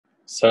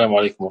السلام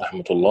عليكم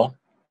ورحمة الله.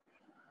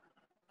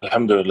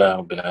 الحمد لله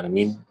رب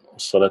العالمين،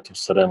 والصلاة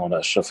والسلام على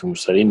أشرف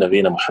المرسلين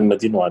نبينا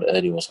محمد وعلى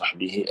آله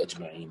وصحبه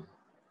أجمعين.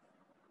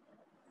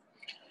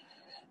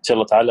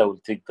 Inshallah ta'ala, we'll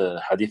take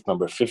the hadith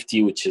number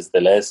 50, which is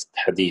the last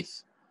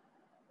hadith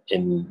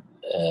in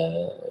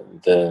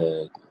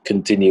the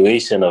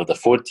continuation of the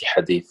 40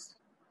 hadith.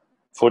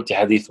 40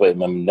 hadith by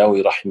Imam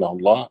Nawawi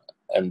rahimahullah,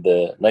 and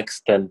the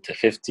next 10 to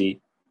 50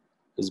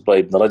 is by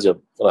Ibn Rajab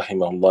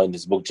rahimahullah in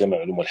his book Jami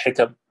Ulum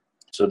Hikam.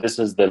 So this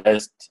is the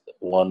last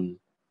one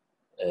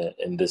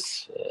in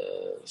this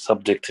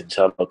subject,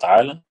 inshallah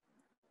ta'ala,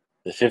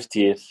 the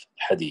 50th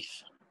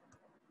hadith.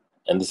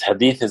 And this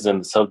hadith is in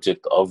the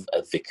subject of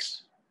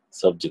dhikr,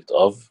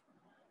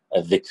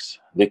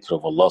 dhikr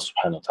of Allah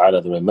subhanahu wa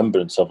ta'ala, the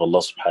remembrance of Allah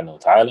subhanahu wa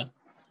ta'ala,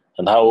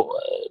 and how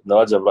Ibn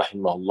Rajab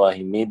rahimahullah,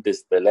 he made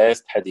this the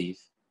last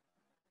hadith,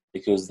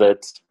 because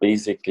that's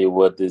basically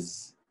what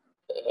is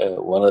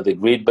one of the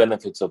great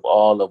benefits of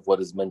all of what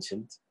is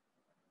mentioned,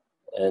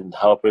 and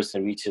how a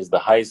person reaches the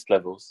highest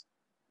levels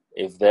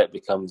if that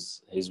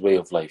becomes his way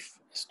of life,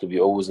 is to be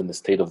always in the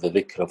state of the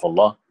dhikr of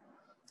Allah,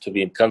 to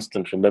be in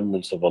constant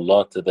remembrance of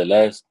Allah to the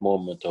last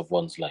moment of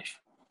one's life.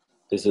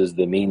 This is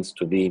the means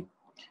to be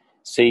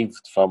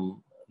saved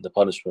from the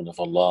punishment of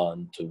Allah,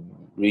 and to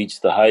reach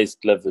the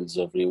highest levels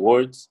of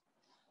rewards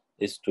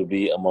is to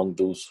be among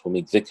those who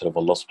make dhikr of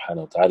Allah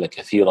subhanahu wa ta'ala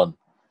kathiran,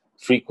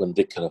 frequent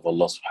dhikr of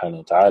Allah subhanahu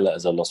wa ta'ala,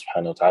 as Allah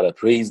subhanahu wa ta'ala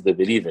praised the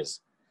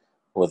believers.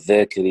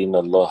 وَالذَّاكِرِينَ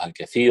اللَّهَ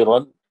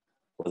كَثِيرًا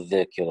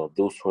وَالذَّاكِرَاتِ,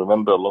 those who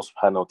remember Allah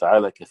subhanahu wa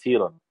ta'ala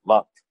kathiran,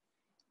 lot.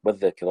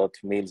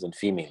 وَالذَّاكِرَاتِ, males and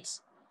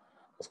females.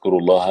 اذكروا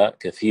الله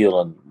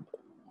كثيرا,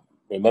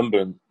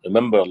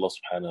 remember Allah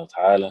subhanahu wa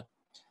ta'ala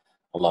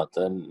a lot.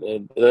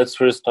 And let's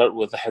first start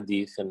with the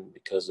hadith, and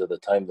because of the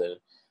time,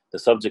 the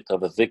subject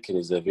of a dhikr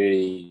is a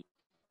very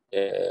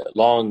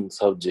long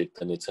subject,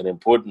 and it's an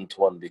important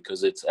one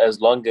because it's as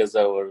long as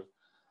our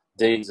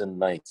days and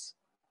nights.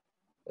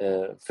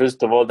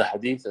 First of all, the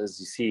hadith, as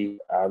you see,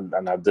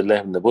 عن عبد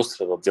الله بن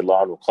بسر رضي الله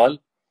عنه قال: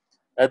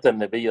 أتى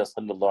النبي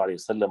صلى الله عليه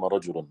وسلم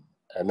رجل,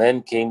 a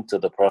man came to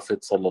the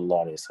Prophet صلى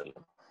الله عليه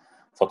وسلم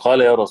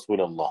فقال: يا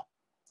رسول الله,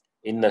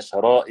 إن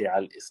شرائع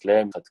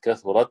الإسلام قد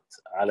كثرت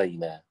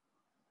علينا.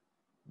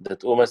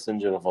 That, O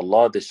Messenger of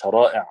Allah, the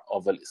shara'i'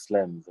 of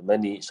Islam, the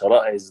many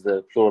shara'i' is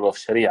the plural of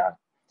sharia,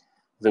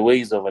 the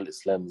ways of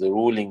Islam, the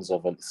rulings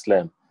of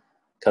Islam.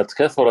 قد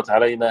كثرت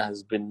علينا,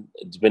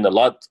 it's been a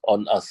lot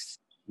on us,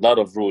 a lot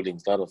of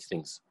rulings, a lot of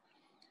things.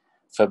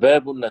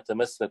 فباب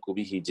نتمسك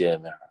به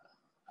جامع.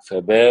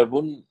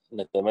 فباب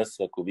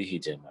نتمسك به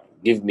جامع.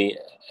 Give me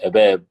a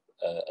bab,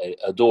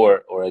 a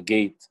door or a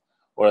gate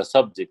or a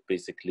subject,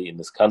 basically, in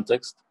this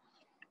context.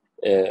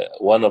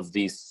 One of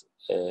these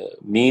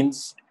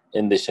means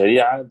in the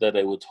Sharia that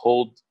I would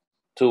hold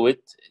to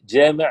it.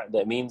 Jami',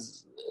 that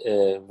means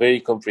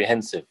very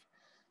comprehensive.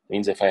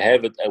 Means if I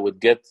have it, I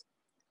would get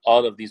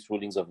all of these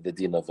rulings of the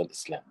deen of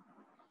Islam.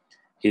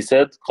 He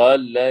said,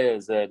 قال لا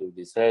يزال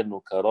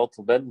لسانك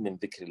رطبا من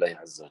ذكر الله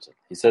عز وجل.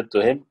 He said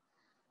to him,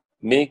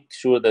 make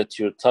sure that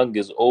your tongue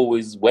is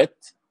always wet,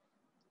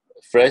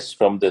 fresh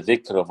from the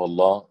dhikr of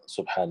Allah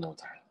subhanahu wa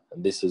ta'ala.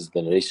 And this is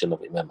the narration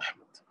of Imam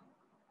Ahmad.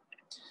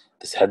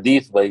 This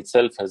hadith by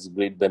itself has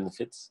great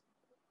benefits,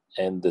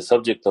 and the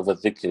subject of a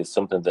dhikr is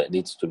something that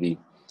needs to be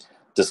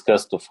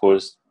discussed, of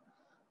course.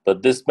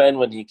 But this man,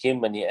 when he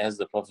came and he asked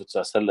the Prophet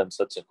ﷺ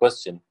such a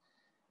question,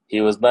 he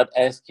was not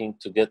asking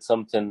to get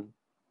something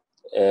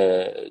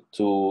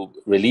to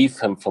relieve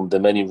him from the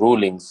many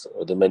rulings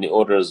or the many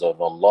orders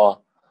of Allah,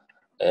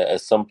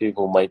 as some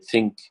people might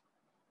think,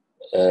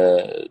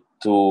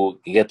 to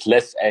get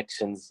less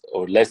actions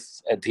or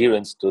less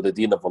adherence to the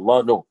deen of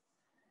Allah. No.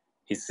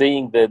 He's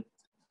saying that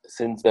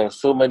since there are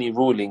so many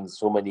rulings,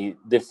 so many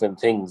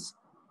different things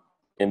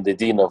in the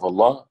deen of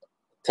Allah,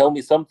 tell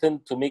me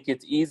something to make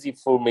it easy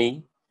for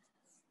me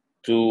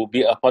to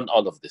be upon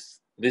all of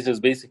this. This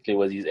is basically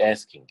what he's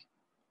asking.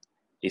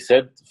 He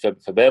said,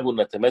 فَبَابٌ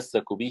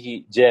نَتَمَسَّكُ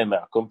بِهِ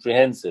جَامِعٌ,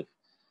 comprehensive,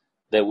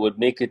 that would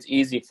make it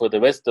easy for the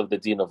rest of the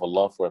deen of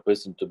Allah for a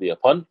person to be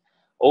upon.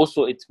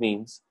 Also, it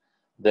means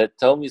that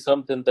tell me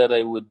something that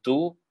I would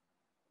do,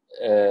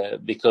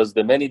 because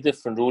the many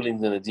different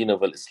rulings in the deen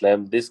of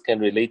Islam, this can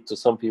relate to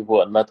some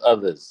people and not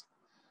others.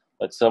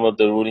 Like some of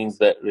the rulings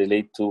that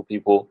relate to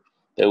people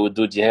that would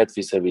do jihad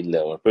fi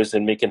sabilillah, or a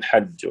person making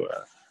hajj, or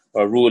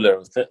a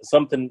ruler,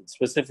 something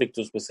specific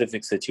to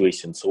specific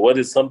situations. So what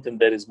is something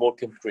that is more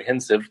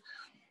comprehensive,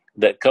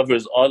 that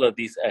covers all of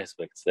these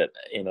aspects, that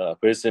a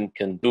person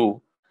can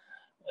do,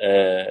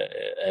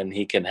 and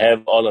he can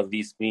have all of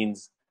these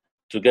means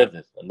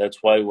together? And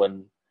that's why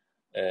when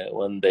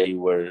they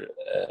were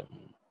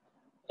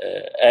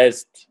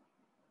asked,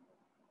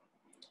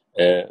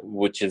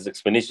 which is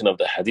explanation of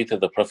the hadith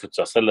of the Prophet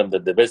ﷺ,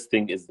 that the best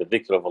thing is the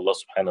dhikr of Allah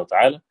subhanahu wa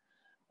ta'ala,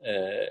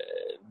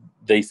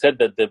 they said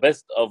that the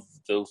best of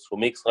those who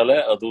make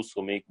salah are those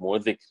who make more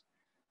dhikr.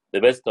 The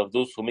best of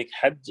those who make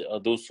hajj are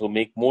those who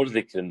make more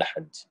dhikr in the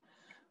hajj.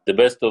 The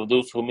best of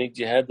those who make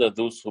jihad are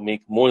those who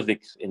make more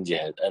dhikr in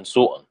jihad, and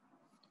so on.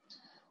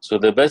 So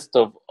the best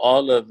of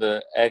all of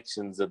the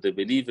actions that the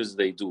believers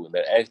they do,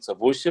 their acts of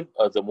worship,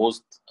 are the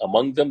most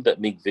among them that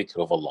make dhikr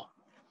of Allah.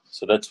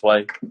 So that's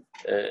why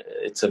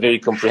it's a very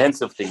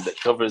comprehensive thing that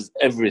covers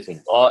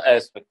everything, all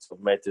aspects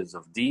of matters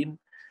of deen.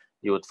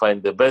 You would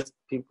find the best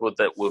people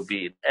that will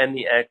be in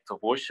any act of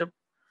worship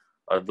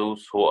are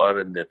those who are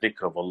in the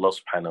dhikr of Allah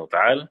subhanahu wa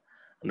ta'ala.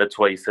 And that's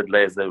why he said,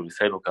 لا يزال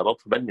لسانك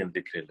رطبا من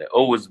ذكر الله.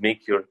 Always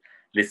make your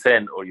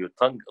lisan or your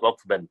tongue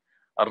رطبا.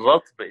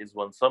 الرطب is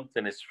when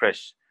something is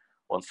fresh,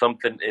 when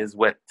something is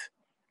wet,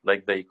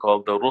 like they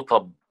call the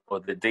rutab, or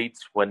the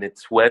dates when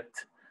it's wet,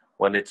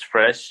 when it's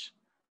fresh,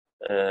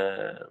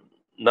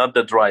 not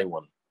the dry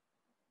one.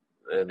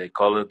 They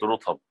call it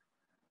rutab.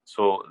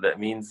 So that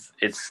means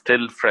it's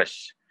still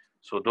fresh.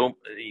 So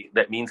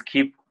that means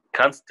keep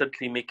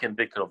constantly making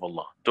dhikr of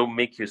Allah. Don't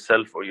make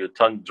yourself or your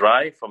tongue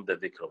dry from the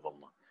dhikr of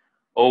Allah.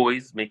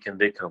 Always making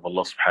dhikr of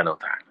Allah subhanahu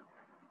wa ta'ala.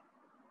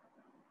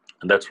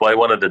 And that's why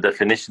one of the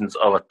definitions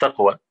of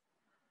at-taqwa,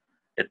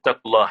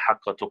 ittaqullah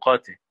haqqa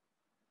tuqatih,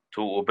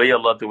 to obey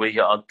Allah the way He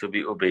ought to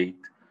be obeyed.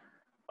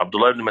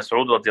 Abdullah ibn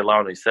Mas'ud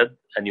radiallahu anhu said,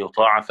 أن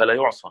يطاع فلا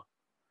يعصى,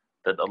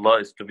 that Allah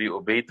is to be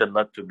obeyed and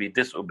not to be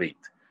disobeyed.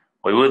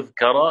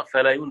 ويذكر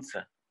فلا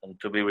ينسى, and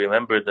to be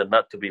remembered and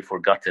not to be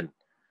forgotten.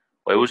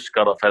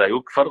 ويشكر فلا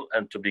يكفر,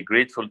 and to be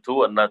grateful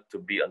to and not to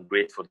be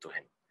ungrateful to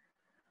Him.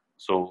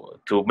 So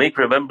to make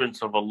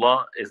remembrance of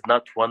Allah is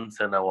not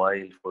once in a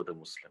while for the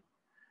Muslim.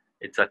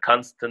 It's a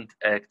constant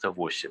act of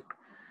worship.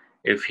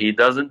 If he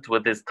doesn't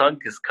with his tongue,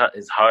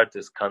 his heart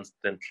is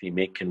constantly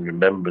making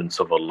remembrance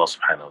of Allah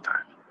subhanahu wa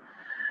ta'ala.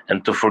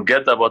 And to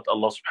forget about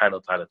Allah subhanahu wa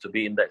ta'ala, to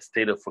be in that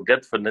state of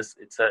forgetfulness,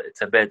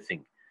 it's a bad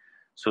thing.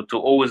 So to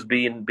always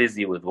be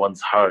busy with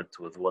one's heart,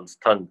 with one's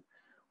tongue,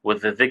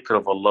 with the dhikr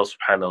of Allah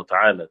subhanahu wa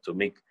ta'ala, to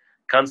make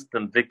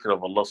constant dhikr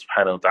of Allah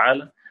subhanahu wa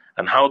ta'ala.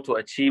 And how to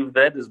achieve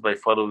that is by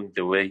following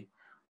the way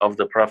of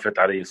the Prophet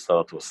alayhi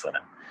salatu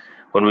wasalam.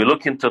 When we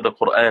look into the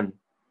Quran,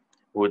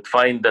 we would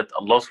find that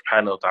Allah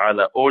subhanahu wa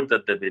ta'ala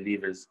ordered the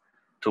believers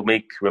to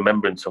make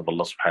remembrance of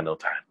Allah subhanahu wa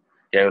ta'ala.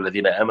 يَا أَيُّهَا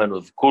الَّذِينَ آمَنُوا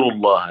اذْكُرُوا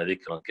اللَّهَ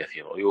ذِكْرًا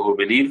كَثِيرًا. You who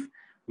believe,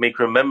 make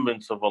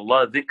remembrance of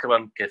Allah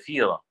ذِكْرًا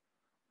كَثِيرًا,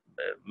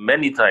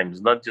 many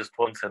times, not just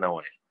once in a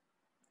while.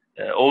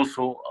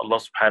 Also, Allah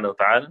subhanahu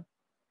wa ta'ala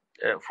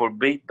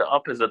forbade the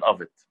opposite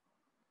of it.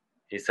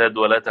 He said,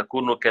 وَلَا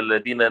تَكُونُوا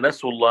كَالَّذِينَ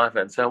نَسُوا اللَّهَ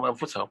فَأَنْسَاهُمْ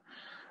أَنفُسَهُمْ.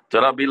 Do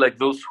not be like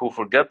those who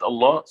forget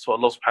Allah, so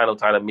Allah subhanahu wa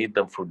ta'ala made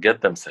them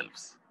forget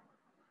themselves.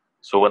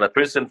 So when a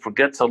person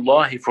forgets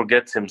Allah, he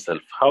forgets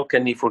himself. How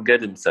can he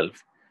forget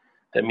himself?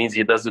 That means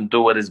he doesn't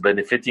do what is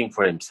benefiting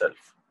for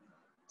himself.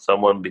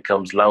 Someone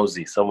becomes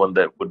lousy, someone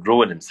that would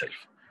ruin himself.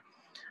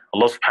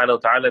 Allah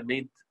subhanahu wa ta'ala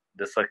made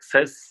the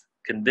success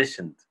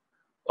conditioned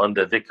on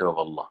the dhikr of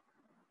Allah.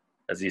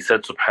 As He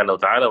said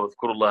subhanahu wa ta'ala,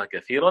 وَاذْكُرُوا اللَّهَ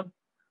كَثِيرًا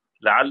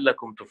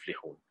لَعَلَّكُمْ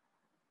تُفْلِحُونَ.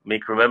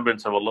 Make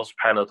remembrance of Allah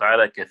subhanahu wa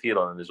ta'ala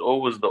kathiran. And there's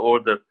always the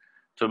order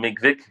to make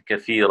dhikr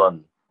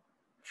kathiran,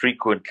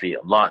 frequently,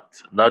 a lot,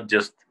 not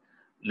just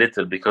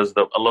little, because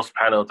Allah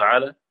subhanahu wa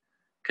ta'ala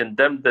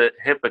condemned the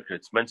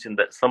hypocrites, mentioned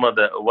that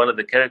one of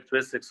the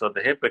characteristics of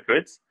the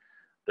hypocrites,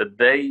 that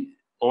they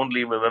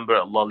only remember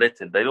Allah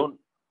little. They don't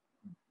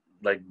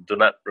do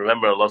not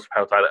remember Allah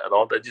subhanahu wa ta'ala at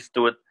all. They just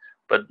do it,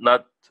 but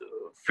not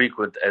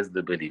frequent as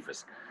the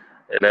believers.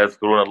 لا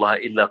يذكرون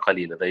الله إلا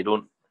قليلا.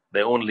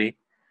 They only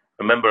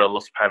remember Allah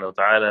subhanahu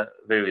wa ta'ala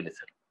very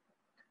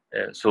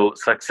little. So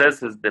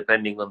success is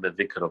depending on the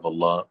dhikr of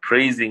Allah,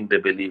 praising the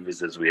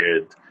believers, as we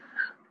heard.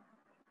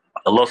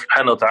 Allah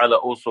subhanahu wa ta'ala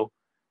also,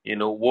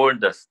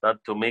 warned us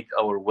not to make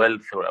our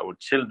wealth or our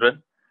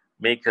children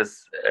make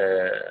us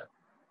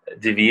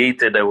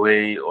deviated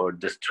away or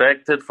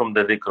distracted from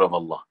the dhikr of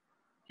Allah.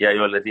 يا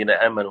أيها الذين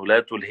آمنوا لا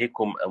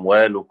تلهكم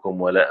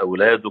أموالكم ولا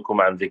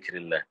أولادكم عن ذكر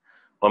الله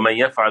ومن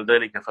يفعل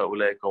ذلك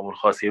فأولئك هم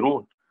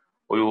الخاسرون.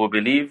 Or you will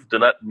believe, do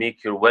not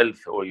make your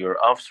wealth or your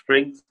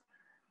offspring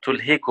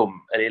tulhikum.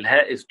 And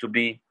ilha is to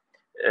be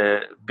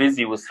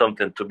busy with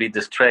something, to be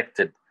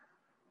distracted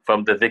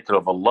from the dhikr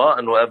of Allah.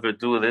 And whoever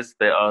do this,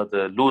 they are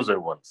the loser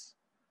ones.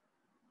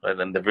 Right?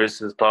 And the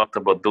verses talked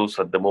about those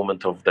at the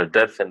moment of their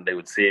death, and they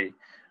would say,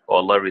 oh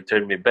Allah,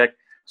 return me back.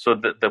 So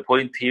the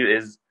point here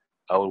is,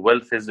 our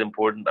wealth is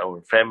important,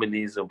 our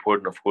family is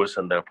important, of course,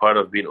 and they're part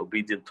of being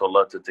obedient to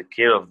Allah to take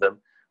care of them,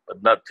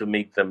 but not to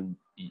make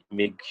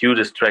you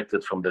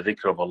distracted from the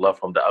dhikr of Allah,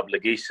 from the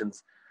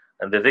obligations.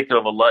 And the dhikr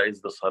of Allah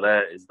is the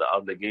salah, is the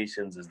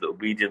obligations, is the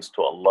obedience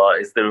to Allah,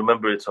 is the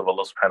remembrance of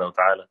Allah subhanahu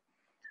wa ta'ala,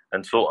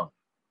 and so on.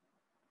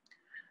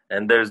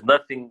 And there's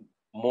nothing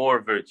more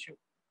virtue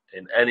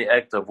in any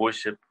act of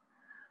worship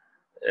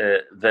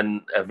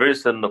than a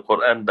verse in the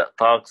Quran that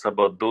talks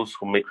about those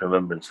who make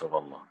remembrance of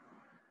Allah.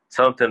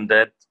 Something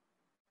that,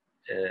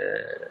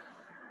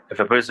 if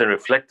a person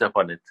reflects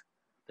upon it,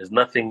 there's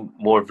nothing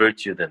more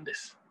virtue than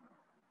this.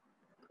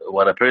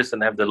 When a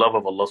person have the love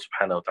of Allah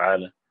subhanahu wa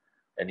ta'ala,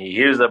 and he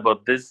hears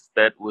about this,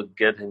 that would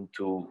get him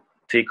to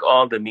take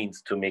all the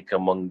means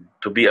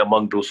to be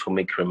among those who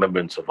make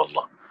remembrance of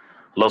Allah.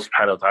 Allah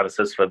subhanahu wa ta'ala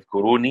says,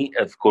 فَاذْكُرُونِي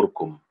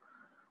أَذْكُرْكُمْ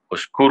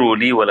وَاشْكُرُوا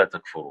لِي وَلَا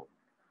تَكْفُرُونَ.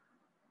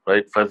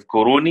 Right?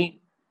 فَاذْكُرُونِي,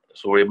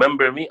 So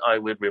remember me, I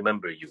will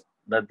remember you.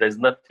 That there's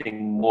nothing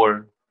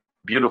more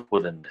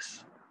beautiful than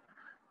this.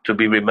 To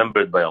be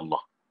remembered by Allah,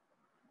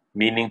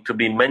 meaning to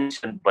be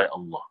mentioned by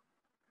Allah.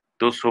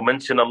 Those who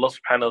mention Allah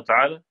subhanahu wa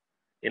ta'ala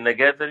in a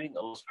gathering,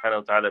 Allah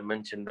subhanahu wa ta'ala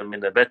mentioned them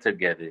in a better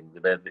gathering,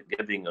 the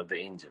gathering of the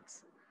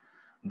angels.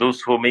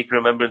 Those who make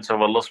remembrance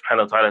of Allah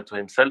subhanahu wa ta'ala to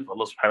himself,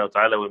 Allah subhanahu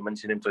wa ta'ala will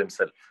mention him to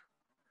himself.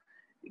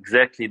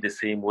 Exactly the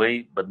same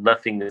way, but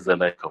nothing is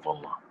alike of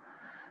Allah.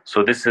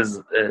 So this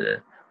is,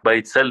 by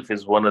itself,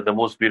 is one of the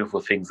most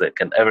beautiful things that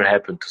can ever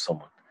happen to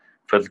someone.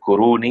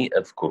 فَاذْكُرُونِي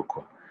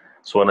أَذْكُرْكُمْ.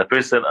 So when a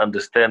person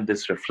understands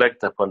this,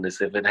 reflect upon this,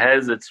 if it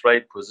has its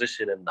right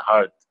position in the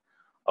heart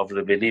of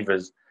the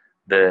believers,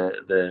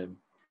 the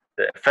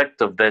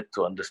effect of that,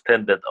 to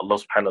understand that Allah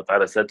subhanahu wa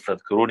ta'ala said,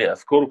 فَاذْكُرُونِي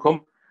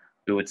أَذْكُرْكُمْ,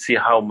 we would see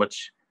how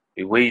much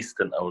we waste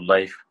in our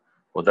life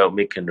without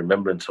making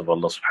remembrance of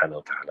Allah subhanahu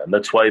wa ta'ala. And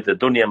that's why the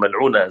dunya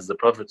mal'una, as the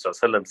Prophet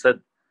ﷺ said,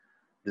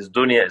 this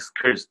dunya is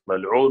cursed.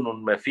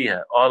 Mal'unun ma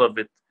fiha. All of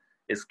it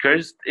is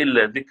cursed.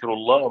 Illa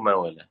dhikrullah wa ma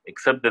wala.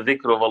 Except the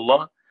dhikr of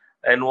Allah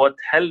and what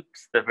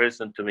helps the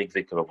person to make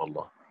dhikr of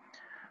Allah.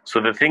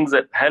 So the things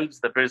that helps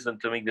the person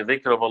to make the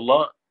dhikr of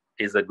Allah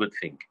is a good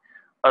thing.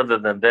 Other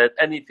than that,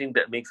 anything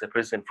that makes a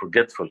person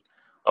forgetful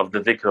of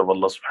the dhikr of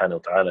Allah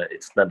subhanahu wa ta'ala,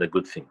 it's not a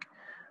good thing.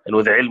 And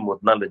with ilm,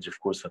 with knowledge, of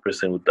course, a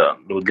person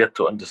would get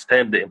to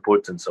understand the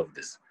importance of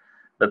this.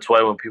 That's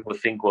why when people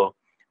think, well,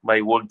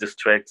 my work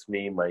distracts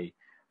me, my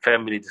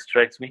family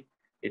distracts me,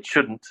 it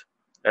shouldn't.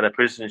 And a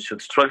person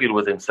should struggle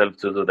with himself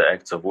to do the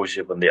acts of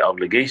worship and the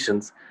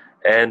obligations.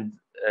 And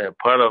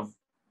part of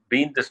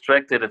being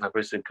distracted, if a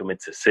person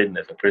commits a sin,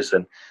 if a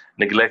person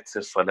neglects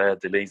his salah,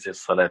 delays his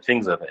salah,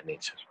 things of that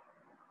nature.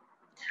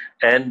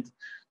 And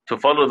to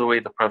follow the way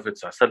the Prophet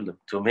ﷺ,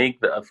 to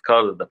make the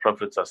adhkar that the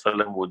Prophet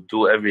ﷺ would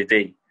do every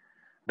day,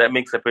 that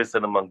makes a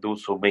person among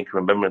those who make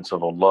remembrance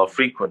of Allah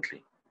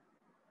frequently.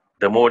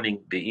 The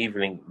morning, the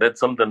evening, that's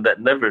something that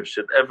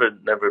should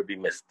never be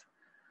missed.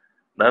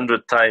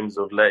 100 times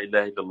of La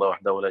ilaha illallah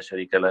wahdahu la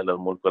sharika lah, lahul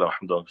mulku wa lahul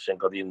hamdu wa huwa ala kulli shay'in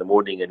qadir in the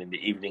morning and in the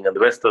evening, and the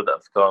rest of the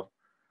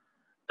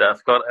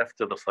adhkar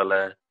after the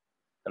salah.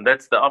 And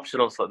that's the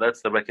optional, so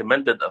that's the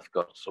recommended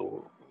adhkar.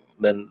 So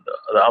then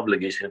the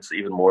obligation is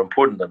even more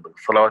important than the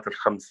salawat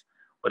al-khams,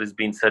 what is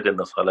being said in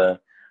the salah,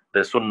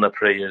 the sunnah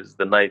prayers,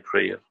 the night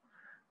prayer,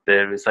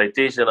 the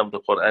recitation of the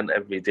Quran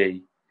every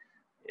day.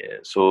 Yeah,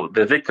 so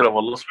the dhikr of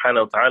Allah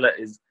subhanahu wa ta'ala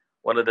is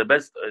one of the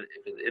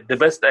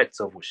best acts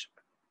of worship.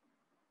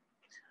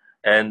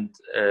 And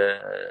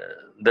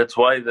that's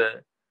why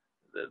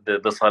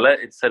the salah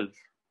itself,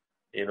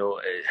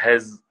 it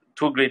has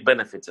two great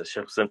benefits, as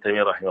Sheikh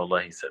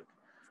Taymiyyah he said.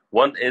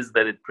 One is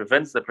that it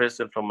prevents the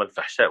person from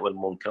al-fahsha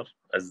wal-munkar,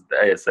 as the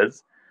ayah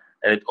says,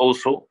 and it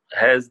also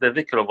has the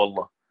dhikr of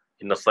Allah.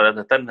 Inna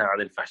salata tanha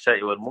 'anil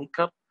fahsha'i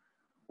wal-munkar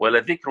wa la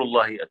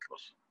dhikrullahi akbar.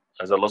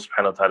 As Allah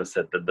subhanahu wa ta'ala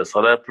said, that the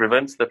salah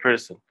prevents the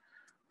person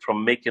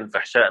from making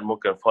fahsha and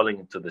munkar, falling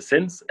into the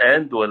sins,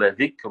 and wa la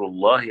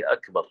dhikrullahi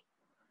akbar.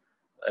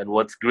 And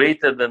what's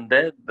greater than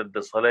that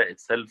the salah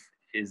itself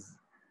is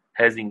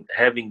having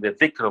the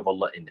dhikr of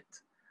Allah in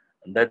it.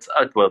 And that's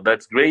akbar,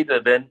 that's greater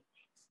than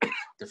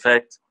the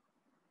fact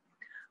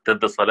that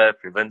the salah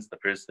protects the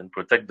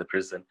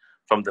person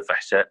from the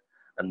fahsha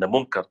and the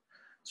munkar.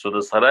 So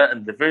the salah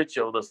and the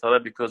virtue of the salah,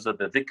 because of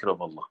the dhikr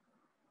of Allah.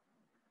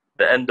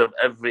 The end of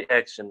every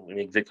action, we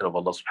make dhikr of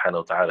Allah subhanahu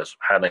wa ta'ala.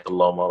 Subhanak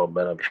Allahumma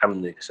rabbana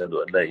bihamdik,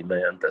 ashhadu an la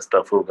ilaha illa anta,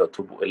 astaghfiruka wa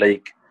atubu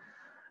ilayk.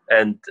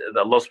 And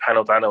Allah subhanahu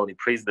wa ta'ala, when He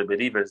praised the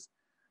believers,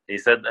 He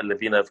said,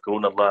 الَّذِينَ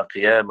يَذْكُرُونَ اللَّهَ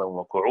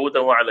قِيَامًا وَقُعُودًا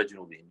وَعَلَى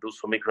جُنُوبِهِمْ. Those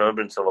who make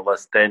remembrance of Allah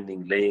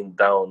standing, laying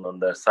down on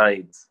their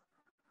sides,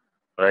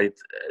 right?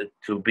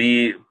 To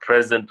be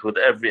present with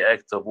every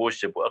act of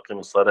worship, وَأَقِمُ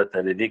الصَّلَاةَ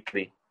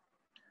لِذِكْرِ,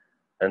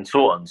 and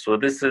so on. So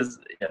this is,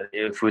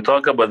 if we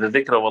talk about the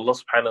dhikr of Allah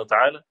subhanahu wa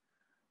ta'ala,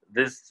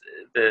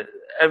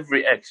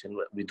 every action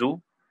that we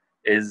do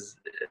is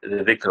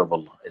the dhikr of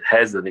Allah. It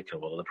has the dhikr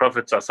of Allah. The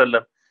Prophet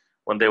ﷺ,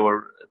 when they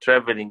were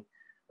traveling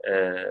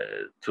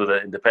in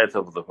the path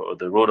of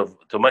the road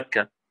to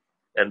Mecca,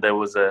 and there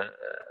was a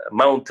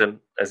mountain,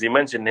 as he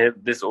mentioned here,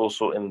 this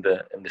also in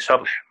the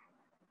sharh,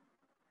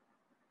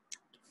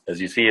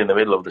 as you see in the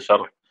middle of the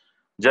sharh,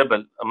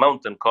 Jabal, a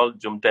mountain called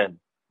Jumdan.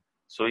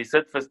 So he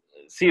said,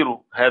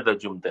 Siru hada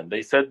Jumdan.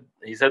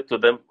 He said to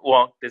them,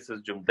 walk, this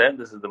is Jumdan,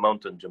 this is the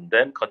mountain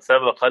Jumdan. قد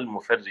سبق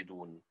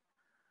المفردون.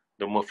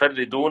 The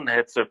Mufarridun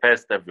had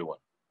surpassed everyone.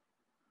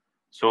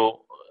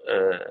 So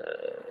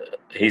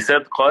he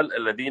said, قال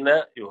الذين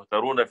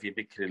يهترون في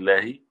ذكر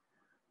الله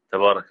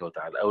تبارك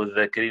وتعالى أو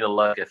الذاكرين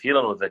الله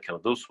كثيرا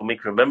وذاكرا. Those who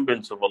make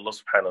remembrance of Allah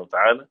subhanahu wa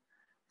ta'ala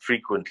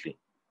frequently.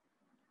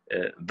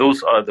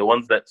 Those are the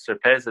ones that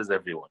surpasses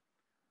everyone.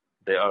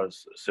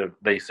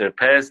 They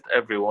surpassed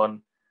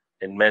everyone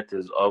in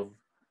matters of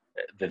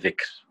the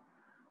dhikr.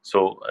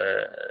 So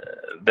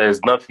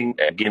there's nothing,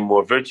 again,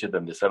 more virtue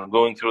than this. I'm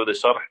going through the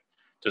sharh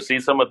to see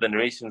some of the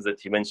narrations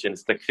that he mentioned.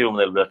 استكثروا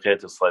من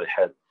الباقيات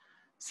الصالحات.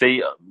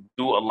 Say,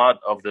 do a lot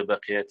of the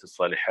baqiyat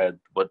al-salihat,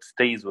 what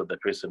stays with the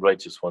person,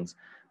 righteous ones.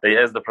 They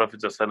asked the Prophet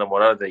ﷺ,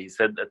 what are they? He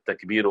said,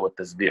 at-takbir wa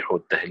tasbih wa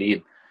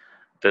tahleel.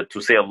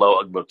 to say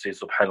Allahu Akbar, to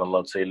say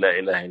Subhanallah, to say La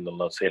ilaha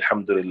illallah, to say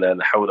Alhamdulillah,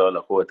 La hawla wa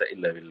la quwwata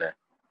illa billah.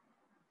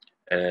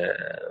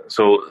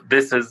 So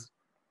this is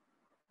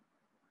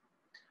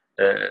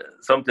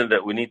something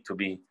that we need to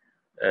be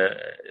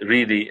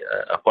really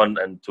upon,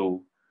 and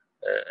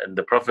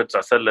the Prophet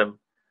ﷺ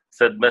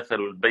said, مثل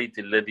البيت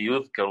الذي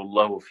يذكر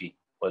الله فيه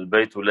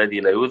والبيت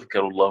الذي لا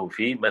يذكر الله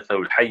فيه مثل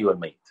الحي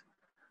والميت.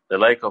 The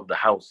like of the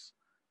house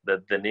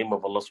that the name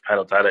of Allah subhanahu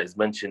wa ta'ala is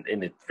mentioned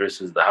in it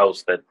versus the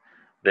house that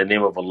the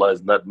name of Allah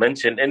is not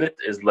mentioned in it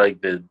is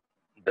like the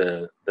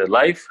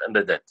life and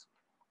the death.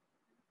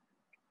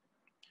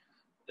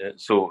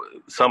 So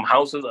some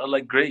houses are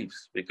like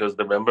graves because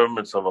the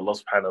remembrance of Allah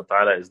subhanahu wa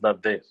ta'ala is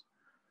not there.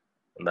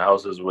 And the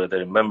houses where the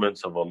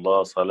remembrance of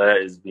Allah, salah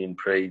is being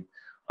prayed,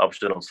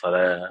 optional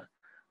salah,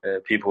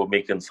 people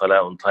making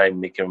salah on time,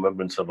 making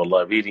remembrance of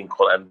Allah, reading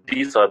Quran.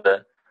 These are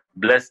the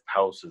blessed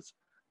houses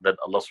that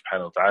Allah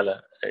subhanahu wa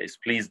ta'ala is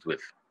pleased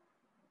with.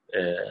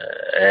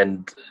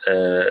 And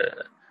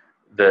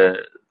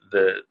the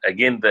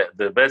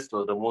best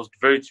or the most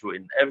virtue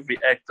in every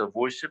act of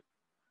worship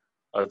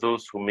are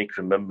those who make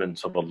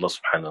remembrance of Allah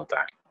subhanahu wa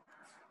ta'ala.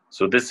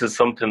 So this is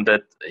something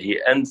that he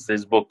ends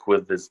his book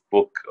with, this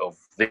book of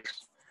dhikr,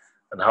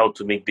 and how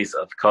to make these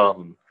adhkar,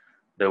 and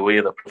the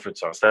way the Prophet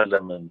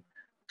ﷺ, and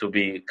to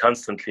be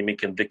constantly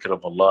making dhikr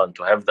of Allah, and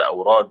to have the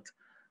awrad,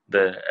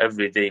 the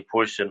everyday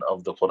portion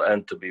of the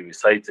Quran to be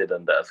recited,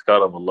 and the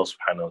adhkar of Allah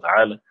subhanahu wa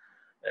ta'ala,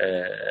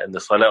 and the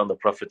salah on the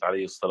Prophet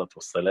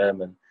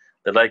ﷺ, and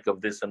the like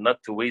of this, and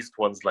not to waste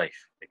one's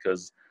life,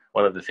 because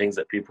one of the things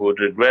that people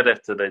would regret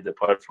after they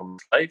depart from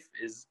life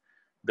is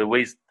the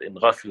waste in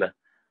ghafla,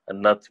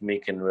 and not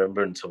making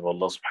remembrance of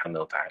Allah subhanahu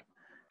wa ta'ala.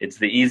 It's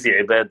the easy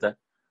ibadah,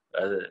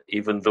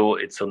 even though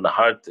it's on the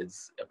heart,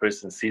 a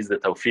person sees the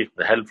tawfiq,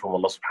 the help from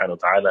Allah subhanahu wa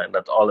ta'ala, and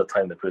not all the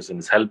time the person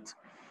is helped.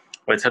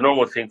 But it's a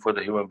normal thing for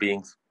the human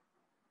beings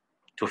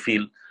to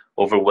feel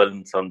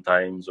overwhelmed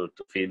sometimes, or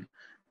to feel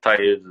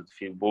tired, or to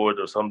feel bored,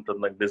 or something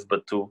like this,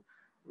 but to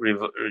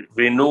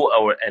renew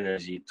our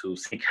energy, to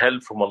seek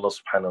help from Allah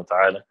subhanahu wa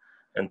ta'ala,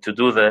 and to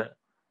do the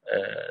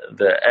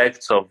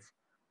acts of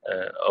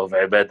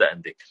ibadah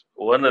and dhikr.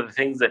 One of the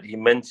things that he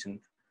mentioned,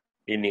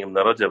 meaning in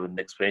the Rajab, in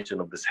the explanation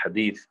of this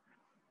hadith,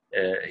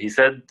 he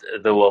said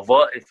the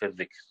wadha'if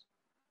al-dhikr,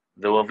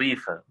 the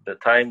wadhifa, the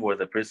time where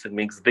the person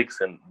makes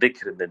dhikr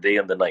in the day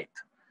and the night.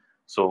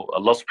 So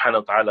Allah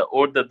subhanahu wa ta'ala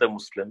ordered the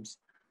Muslims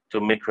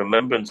to make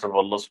remembrance of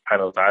Allah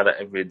subhanahu wa ta'ala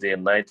every day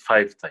and night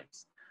 5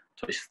 times,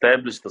 to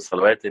establish the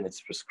salawat in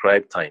its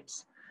prescribed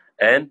times.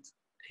 And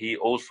he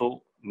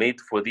also made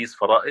for these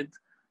fara'id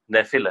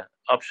nafila,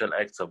 optional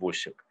acts of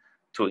worship,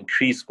 to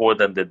increase more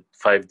than the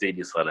 5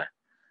 daily salah.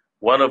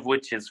 One of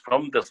which is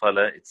from the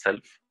salah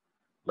itself,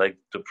 like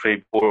to pray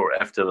before or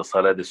after the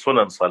salah, the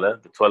sunan salah,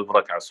 the 12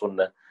 rak'ah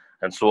sunnah,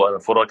 and so on,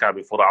 4 rak'ah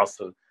before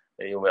asr.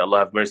 May Allah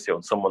have mercy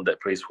on someone that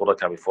prays 4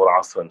 rak'ah before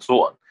asr, and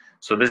so on.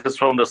 So this is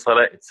from the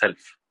salah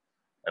itself,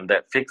 and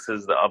that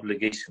fixes the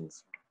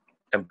obligations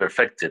and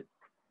perfected.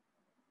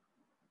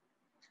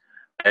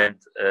 And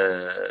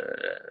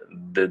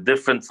the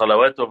different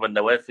salawat of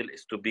al-nawafil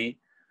is to be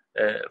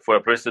for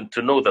a person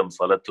to know them,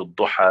 salatul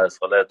duha,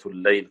 salatul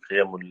layl,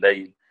 qiyamul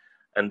layl,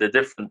 and the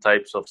different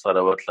types of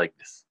salawat like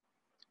this.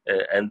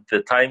 And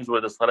the times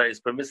where the salah is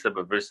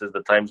permissible versus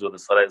the times where the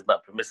salah is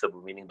not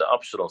permissible, meaning the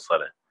optional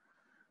salah.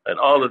 And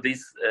all of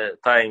these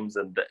times,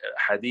 and the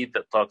hadith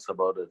that talks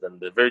about it, and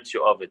the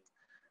virtue of it,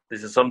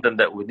 this is something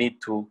that we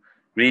need to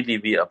really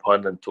be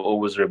upon, and to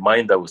always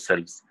remind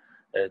ourselves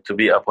to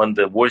be upon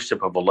the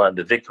worship of Allah and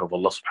the dhikr of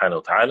Allah subhanahu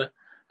wa ta'ala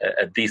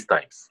at these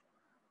times.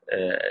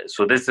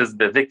 So this is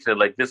the dhikr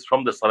like this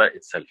from the salah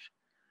itself.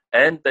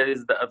 And there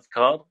is the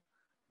adhkar,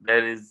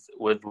 that is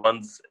with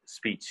one's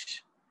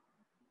speech.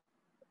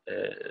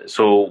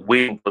 So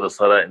waiting for the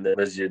salah in the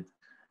masjid,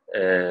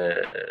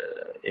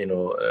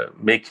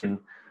 making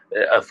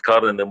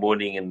adhkar in the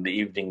morning and the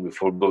evening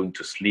before going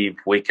to sleep,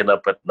 waking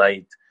up at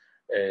night,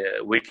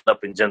 waking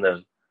up in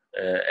general,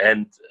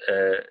 and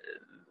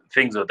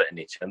things of that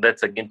nature. And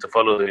that's again to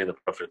follow the way of the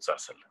Prophet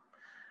ﷺ.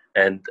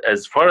 And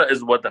as far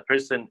as what a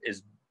person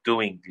is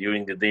doing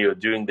during the day or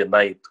during the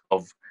night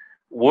of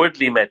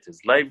worldly matters,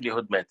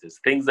 livelihood matters,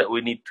 things that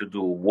we need to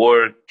do,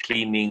 work,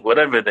 cleaning,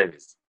 whatever there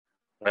is,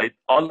 right?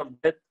 All of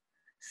that,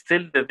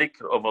 still the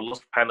dhikr of Allah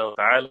subhanahu wa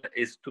ta'ala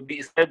is to be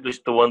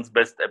established to one's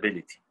best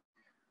ability,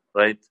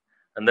 right?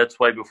 And that's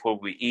why before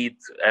we eat,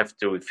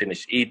 after we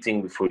finish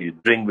eating, before you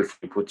drink, before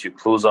you put your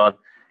clothes on,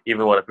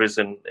 even when a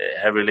person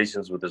have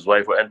relations with his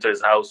wife, or enter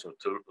his house, or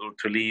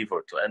to leave,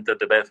 or to enter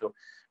the bathroom,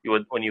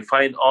 when you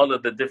find all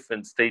of the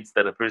different states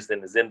that a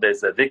person is in,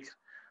 there's a dhikr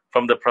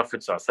from the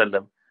Prophet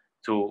ﷺ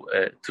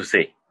to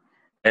say,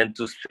 and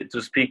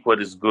to speak what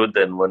is good.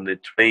 And when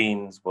it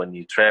rains, when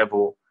you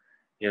travel,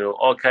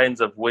 all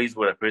kinds of ways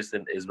where a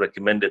person is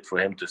recommended for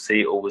him to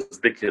say always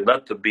dhikr,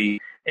 not to be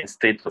in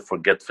state of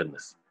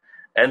forgetfulness,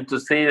 and to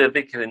say the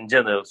dhikr in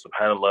general,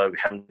 subhanallah,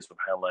 bihamdi,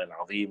 subhanallah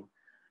al-azim,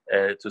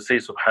 to say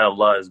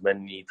subhanallah as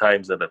many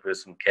times as a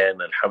person can,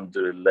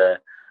 alhamdulillah,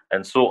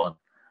 and so on.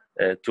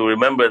 to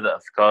remember the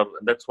adhkar.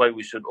 That's why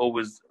we should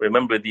always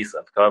remember these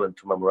adhkar and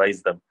to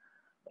memorize them,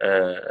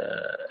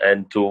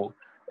 and to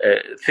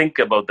think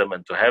about them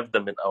and to have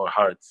them in our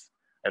hearts,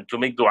 and to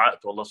make dua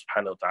to Allah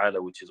subhanahu wa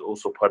ta'ala, which is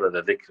also part of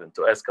the dhikr, and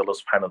to ask Allah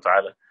subhanahu wa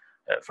ta'ala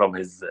from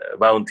His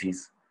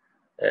bounties,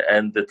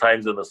 and the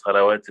times of the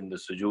salawat and the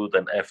sujood,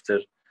 and after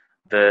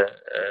the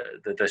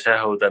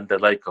tashahud and the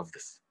like of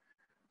this.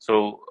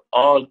 So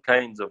all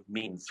kinds of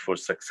means for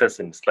success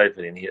in this life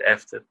and in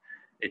hereafter,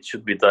 it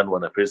should be done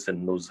when a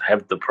person knows,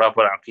 have the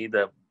proper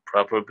aqidah,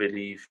 proper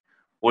belief,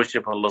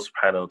 worship Allah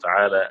subhanahu wa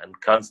ta'ala,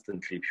 and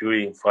constantly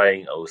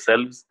purifying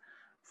ourselves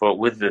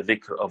with the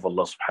dhikr of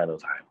Allah subhanahu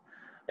wa ta'ala.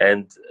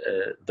 And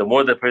the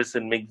more the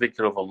person make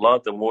dhikr of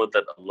Allah, the more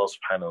that Allah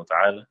subhanahu wa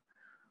ta'ala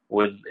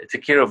will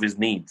take care of his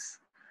needs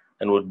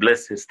and will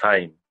bless his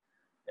time.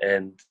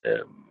 And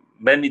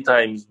many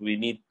times we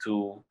need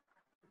to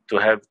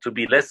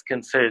be less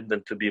concerned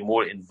than to be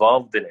more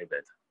involved in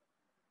ibadah.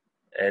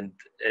 And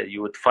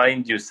you would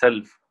find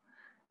yourself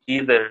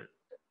either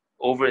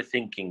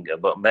overthinking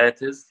about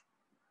matters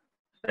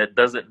that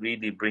doesn't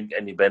really bring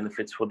any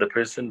benefits for the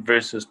person,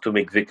 versus to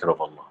make dhikr of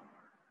Allah.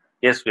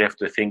 Yes, we have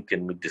to think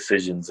and make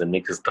decisions and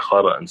make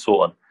istikhara and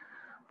so on,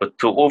 but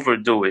to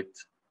overdo it,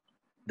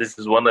 this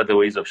is one of the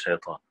ways of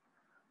shaitan.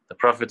 The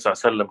Prophet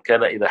ﷺ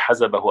كان إذا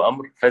حزبه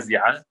أمر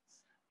فزع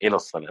إلى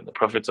الصلاة. The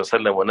Prophet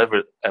ﷺ,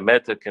 whenever a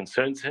matter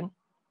concerns him,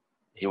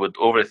 he would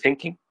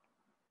overthinking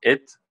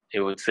it, he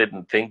would sit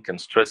and think and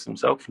stress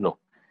himself. No,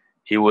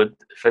 he would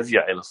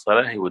فزع إلى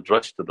الصلاة, he would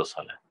rush to the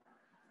salah.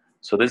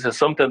 So this is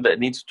something that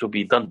needs to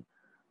be done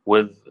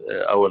with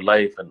our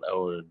life and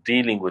our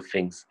dealing with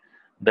things.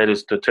 That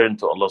is to turn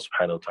to Allah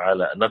subhanahu wa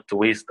ta'ala and not to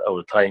waste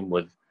our time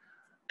with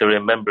the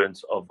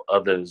remembrance of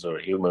others or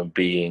human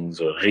beings,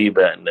 or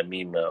ghiba and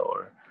namima,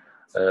 or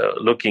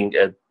looking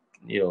at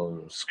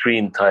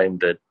screen time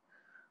that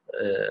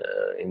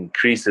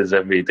increases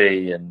every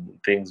day, and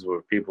things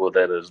where people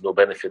that there's no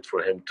benefit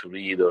for him to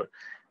read, or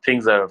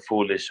things that are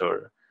foolish,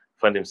 or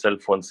find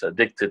himself once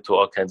addicted to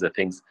all kinds of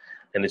things.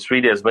 And it's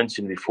really, as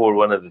mentioned before,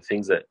 one of the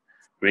things that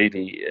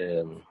really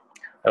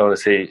I want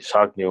to say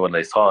shocked me when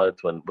I saw it.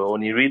 But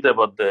when you read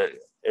about the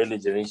early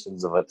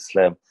generations of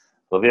Islam,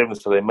 Rabi' ibn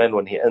Sulaiman,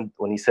 when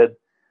he said,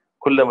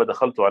 كلما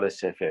دخلت على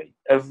الشافعي,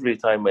 every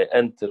time I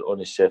enter on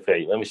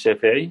الشافعي, Imam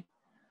الشافعي,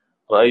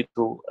 رأيت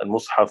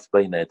المصحف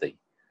بين يدي,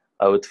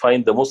 I would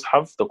find the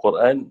mushaf, the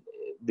Quran,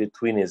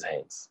 between his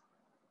hands.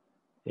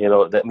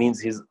 That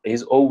means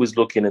he's always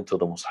looking into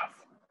the mushaf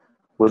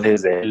with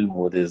his ilm,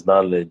 with his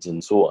knowledge,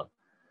 and so on.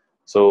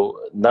 So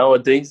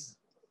nowadays,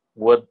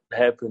 what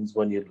happens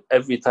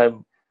every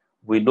time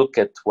we look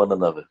at one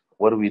another,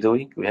 what are we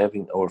doing? We're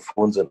having our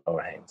phones in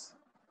our hands.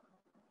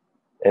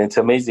 And it's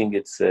amazing,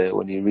 it's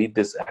when you read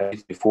this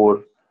hadith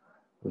before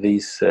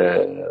these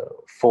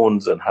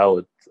phones and how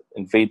it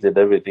invaded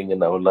everything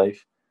in our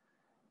life,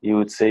 you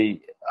would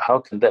say, how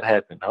can that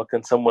happen? How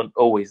can someone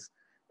always,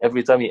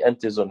 every time he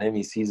enters on him,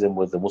 he sees him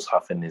with the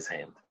mushaf in his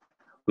hand?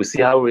 We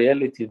see how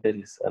reality that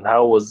is, and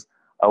how was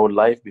our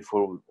life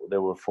before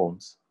there were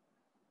phones.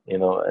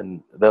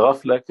 And the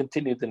ghafla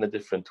continued in a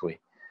different way.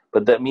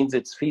 But that means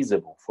it's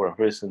feasible for a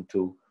person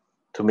to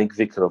make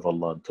dhikr of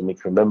Allah, to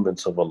make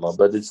remembrance of Allah.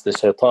 But it's the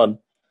shaitan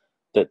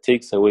that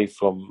takes away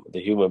from the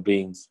human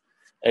beings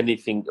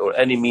anything or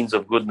any means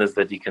of goodness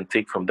that he can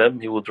take from them.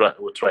 He will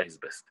try his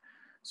best.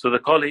 So the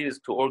call here is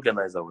to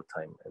organize our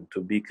time and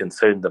to be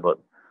concerned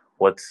about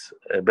what's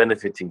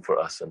benefiting for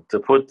us, and to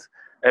put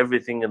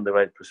everything in the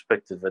right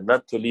perspective, and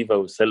not to leave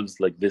ourselves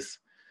like this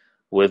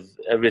with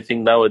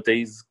everything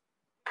nowadays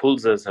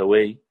pulls us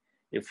away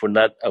if we're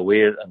not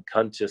aware and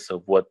conscious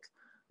of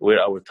where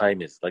our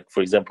time is. Like,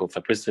 for example, if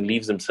a person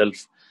leaves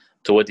himself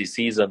to what he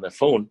sees on the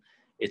phone,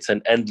 it's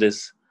an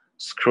endless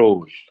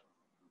scroll,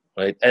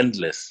 right?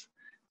 Endless.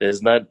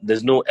 There's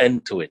no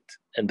end to it,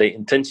 and they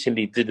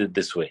intentionally did it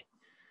this way,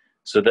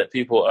 so that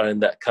people are in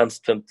that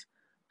constant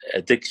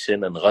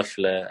addiction and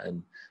ghafla,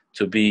 and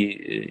to be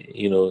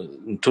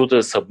in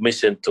total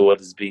submission to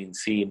what is being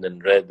seen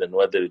and read, and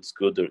whether it's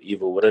good or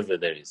evil, whatever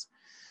there is.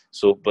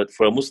 So, but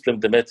for a Muslim,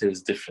 the matter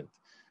is different.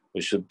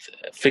 We should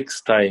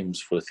fix times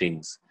for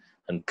things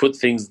and put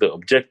things, the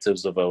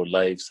objectives of our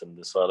lives, and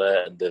the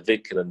salah and the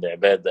dhikr and the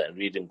ibadah and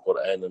reading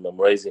Quran and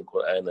memorizing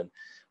Quran, and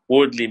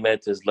worldly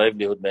matters,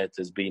 livelihood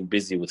matters, being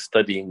busy with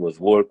studying, with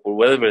work, or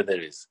whatever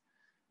there is,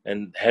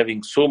 and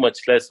having so much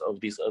less of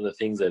these other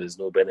things that is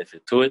no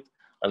benefit to it,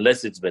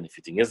 unless it's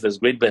benefiting. Yes, there's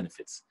great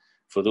benefits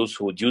for those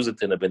who would use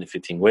it in a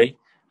benefiting way,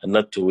 and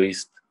not to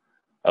waste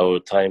our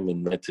time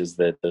in matters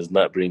that does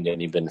not bring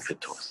any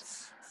benefit to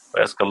us.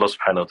 We ask Allah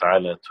subhanahu wa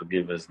ta'ala to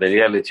give us the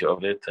reality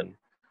of it,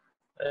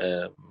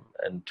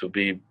 and to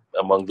be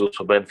among those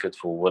who benefit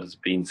for what is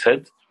being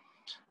said.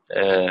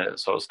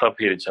 So I'll stop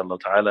here, inshallah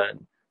ta'ala.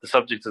 And the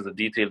subject is a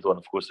detailed one,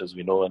 of course, as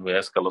we know, and we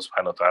ask Allah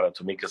subhanahu wa ta'ala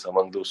to make us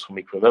among those who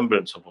make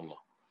remembrance of Allah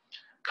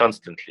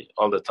constantly,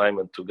 all the time,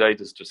 and to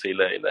guide us to say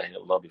La ilaha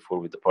illallah before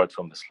we depart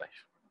from this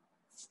life.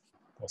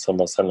 Wa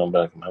sallallahu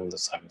alaihi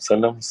wa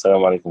sallam.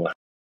 Assalamu alaikum.